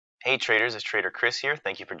Hey traders, it's Trader Chris here.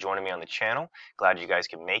 Thank you for joining me on the channel. Glad you guys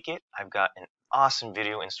could make it. I've got an awesome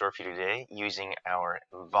video in store for you today using our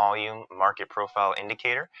volume market profile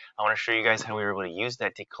indicator. I want to show you guys how we were able to use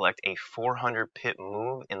that to collect a 400 pip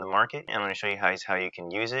move in the market. And I'm going to show you guys how you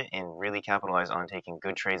can use it and really capitalize on taking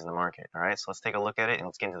good trades in the market. All right, so let's take a look at it and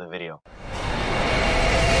let's get into the video.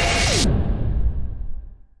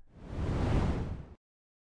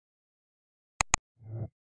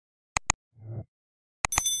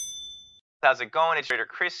 How's it going? It's Trader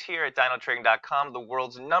Chris here at DynoTrading.com, the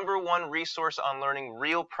world's #1 resource on learning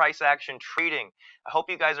real price action trading. I hope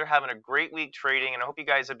you guys are having a great week trading, and I hope you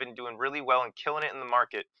guys have been doing really well and killing it in the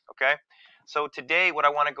market, okay? So today what I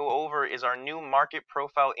want to go over is our new market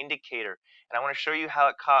profile indicator, and I want to show you how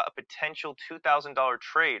it caught a potential $2,000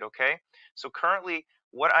 trade, okay? So currently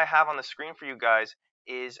what I have on the screen for you guys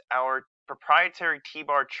is our proprietary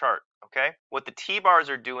T-bar chart, okay? What the T-bars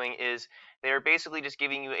are doing is they're basically just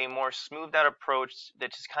giving you a more smoothed out approach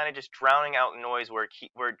that's just kind of just drowning out noise where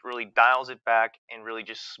it really dials it back and really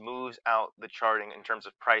just smooths out the charting in terms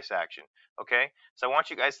of price action. Okay, so I want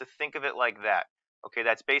you guys to think of it like that. Okay,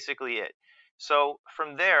 that's basically it. So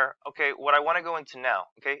from there, okay, what I want to go into now,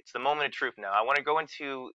 okay, it's the moment of truth now. I want to go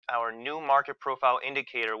into our new market profile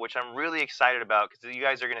indicator, which I'm really excited about because you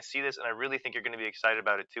guys are going to see this and I really think you're going to be excited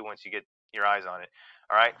about it too once you get your eyes on it.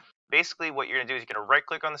 All right, basically what you're going to do is you're going to right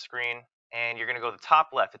click on the screen and you're going to go to the top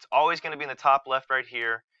left. It's always going to be in the top left right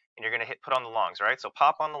here, and you're going to hit put on the longs, right? So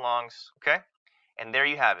pop on the longs, okay? And there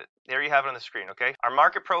you have it. There you have it on the screen, okay? Our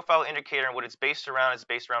market profile indicator and what it's based around is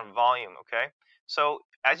based around volume, okay? So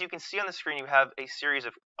as you can see on the screen, you have a series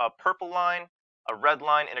of a purple line, a red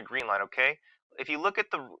line, and a green line, okay? If you look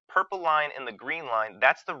at the purple line and the green line,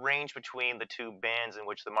 that's the range between the two bands in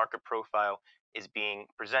which the market profile is being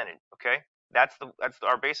presented, okay? That's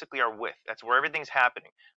basically our width. That's where everything's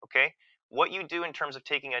happening, okay? What you do in terms of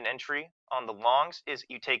taking an entry on the longs is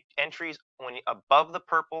you take entries above the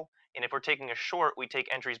purple, and if we're taking a short, we take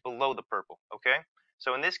entries below the purple, okay?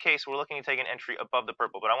 So in this case, we're looking to take an entry above the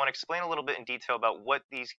purple, but I want to explain a little bit in detail about what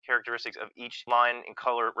these characteristics of each line and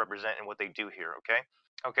color represent and what they do here, okay?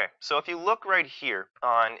 Okay, so if you look right here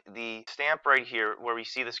on the stamp right here where we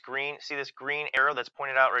see this green arrow that's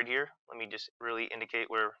pointed out right here? Let me just really indicate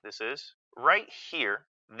where this is. Right here,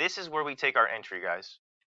 this is where we take our entry, guys.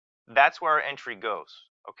 That's where our entry goes,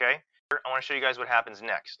 okay? I want to show you guys what happens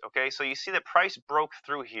next, okay? So you see that price broke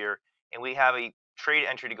through here, and we have a trade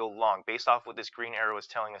entry to go long based off what this green arrow is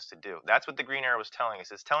telling us to do. That's what the green arrow is telling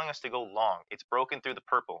us. It's telling us to go long. It's broken through the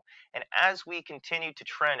purple. And as we continue to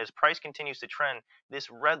trend, as price continues to trend, this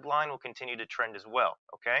red line will continue to trend as well,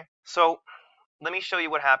 okay? So let me show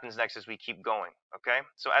you what happens next as we keep going, okay?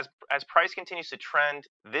 So as price continues to trend,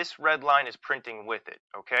 this red line is printing with it,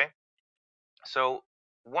 okay? So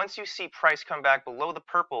once you see price come back below the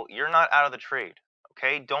purple, you're not out of the trade,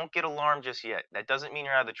 okay? Don't get alarmed just yet. That doesn't mean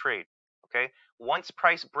you're out of the trade, okay? Once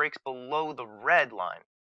price breaks below the red line,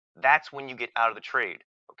 that's when you get out of the trade,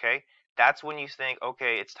 okay? That's when you think,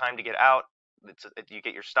 okay, it's time to get out. You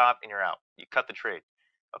get your stop and you're out. You cut the trade,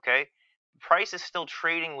 okay? Price is still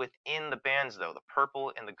trading within the bands though, the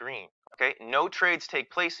purple and the green, okay? No trades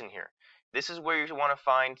take place in here. This is where you want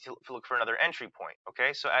to look for another entry point,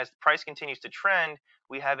 okay? So as the price continues to trend,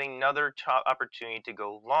 we have another top opportunity to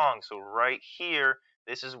go long. So right here,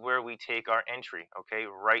 this is where we take our entry, okay?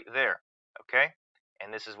 Right there, okay?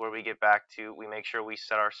 And this is where we get back to, we make sure we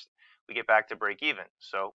get back to break even.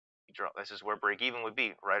 So this is where break even would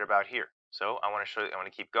be, right about here. So I want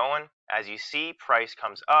to keep going. As you see, price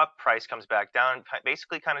comes up, price comes back down,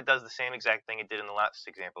 basically kind of does the same exact thing it did in the last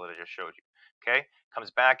example that I just showed you. Okay,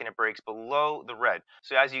 comes back and it breaks below the red.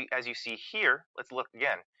 So as you see here, let's look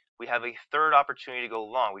again. We have a third opportunity to go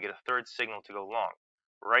long. We get a third signal to go long.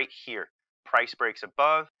 Right here, price breaks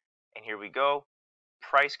above, and here we go.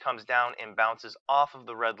 Price comes down and bounces off of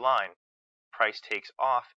the red line. Price takes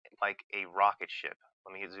off like a rocket ship.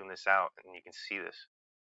 Let me zoom this out and you can see this.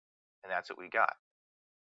 And that's what we got.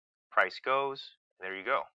 Price goes, there you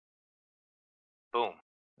go. Boom.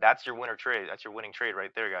 That's your winner trade. That's your winning trade right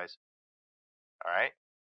there, guys. All right.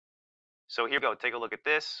 So here we go. Take a look at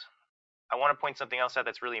this. I want to point something else out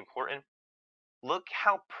that's really important. Look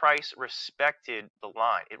how price respected the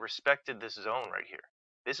line. It respected this zone right here.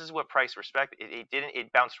 This is what price respected.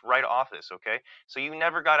 It bounced right off this, okay? So you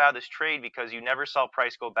never got out of this trade because you never saw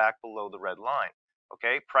price go back below the red line,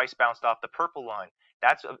 okay? Price bounced off the purple line.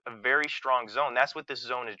 That's a very strong zone. That's what this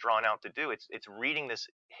zone is drawn out to do. It's reading this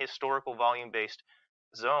historical volume-based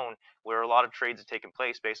zone where a lot of trades have taken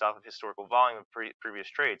place based off of historical volume of previous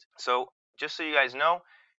trades. So just so you guys know,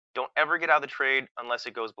 don't ever get out of the trade unless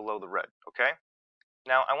it goes below the red, okay?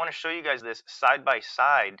 Now I want to show you guys this side by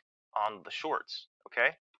side on the shorts,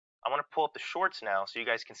 okay? I want to pull up the shorts now so you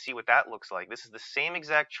guys can see what that looks like. This is the same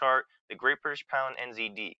exact chart, the Great British Pound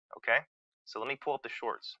NZD, okay? So let me pull up the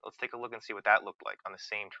shorts. Let's take a look and see what that looked like on the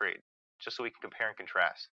same trade, just so we can compare and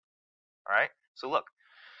contrast. All right, so look,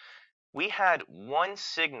 we had one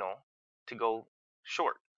signal to go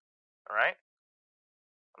short. All right,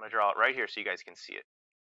 I'm gonna draw it right here so you guys can see it.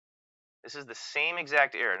 This is the same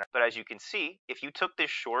exact area, but as you can see, if you took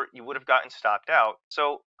this short, you would have gotten stopped out.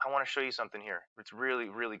 So I want to show you something here. It's really,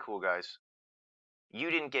 really cool, guys.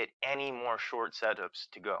 You didn't get any more short setups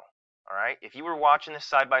to go. All right, if you were watching this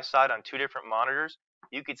side by side on two different monitors,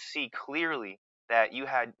 you could see clearly that you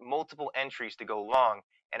had multiple entries to go long,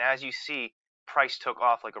 and as you see, price took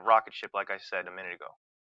off like a rocket ship, like I said a minute ago.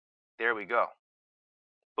 There we go.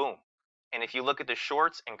 Boom. And if you look at the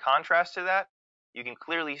shorts in contrast to that, you can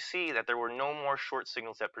clearly see that there were no more short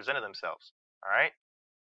signals that presented themselves. All right,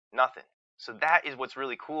 nothing. So that is what's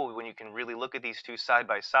really cool when you can really look at these two side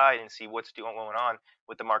by side and see what's going on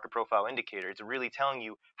with the market profile indicator. It's really telling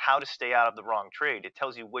you how to stay out of the wrong trade. It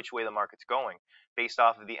tells you which way the market's going based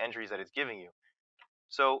off of the entries that it's giving you.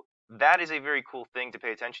 So that is a very cool thing to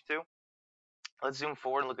pay attention to. Let's zoom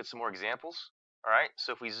forward and look at some more examples. All right,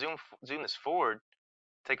 so if we zoom this forward,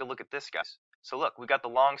 take a look at this, guys. So look, we got the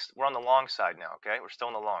longs. We're on the long side now, okay? We're still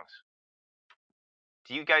in the longs.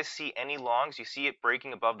 Do you guys see any longs? You see it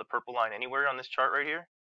breaking above the purple line anywhere on this chart right here?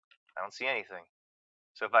 I don't see anything.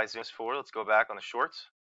 So if I zoom this forward, let's go back on the shorts.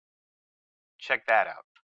 Check that out.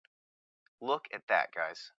 Look at that,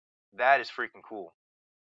 guys. That is freaking cool.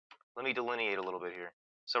 Let me delineate a little bit here.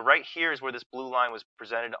 So right here is where this blue line was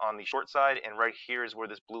presented on the short side, and right here is where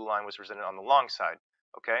this blue line was presented on the long side,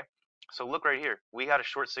 okay? So look right here. We had a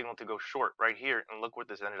short signal to go short right here, and look what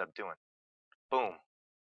this ended up doing. Boom.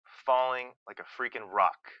 Falling like a freaking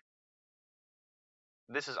rock.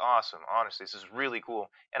 This is awesome, honestly. This is really cool.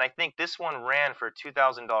 And I think this one ran for a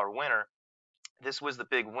 $2,000 winner. This was the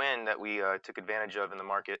big win that we took advantage of in the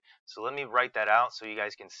market. So let me write that out so you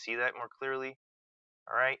guys can see that more clearly.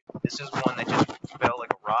 All right, this is one that just fell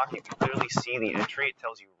like a rock. You can clearly see the entry. It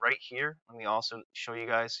tells you right here. Let me also show you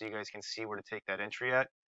guys so you guys can see where to take that entry at.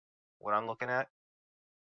 What I'm looking at.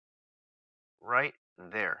 Right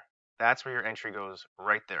there. That's where your entry goes,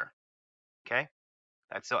 right there. Okay?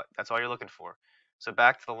 That's it. That's all you're looking for. So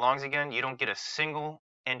back to the longs again. You don't get a single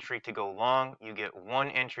entry to go long. You get one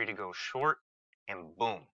entry to go short, and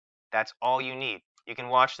boom. That's all you need. You can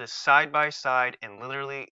watch this side by side and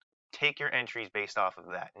literally take your entries based off of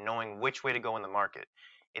that, knowing which way to go in the market.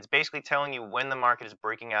 It's basically telling you when the market is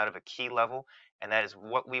breaking out of a key level, and that is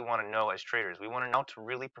what we want to know as traders. We want to know to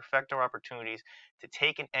really perfect our opportunities to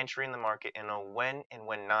take an entry in the market and know when and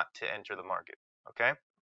when not to enter the market, okay?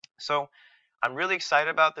 So I'm really excited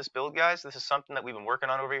about this build, guys. This is something that we've been working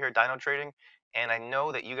on over here at Dyno Trading, and I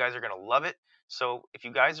know that you guys are going to love it. So if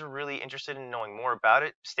you guys are really interested in knowing more about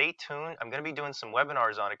it, stay tuned. I'm going to be doing some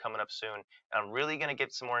webinars on it coming up soon, and I'm really going to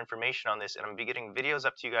get some more information on this, and I'm going to be getting videos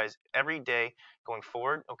up to you guys every day going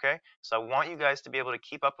forward, okay? So I want you guys to be able to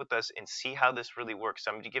keep up with us and see how this really works.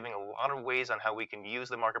 So I'm going to be giving a lot of ways on how we can use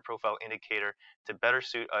the market profile indicator to better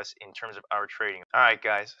suit us in terms of our trading. All right,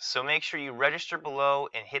 guys, so make sure you register below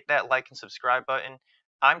and hit that like and subscribe button.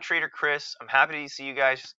 I'm Trader Chris. I'm happy to see you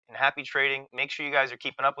guys and happy trading. Make sure you guys are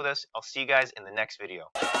keeping up with us. I'll see you guys in the next video.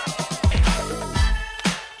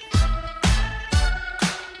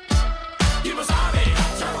 You must have it.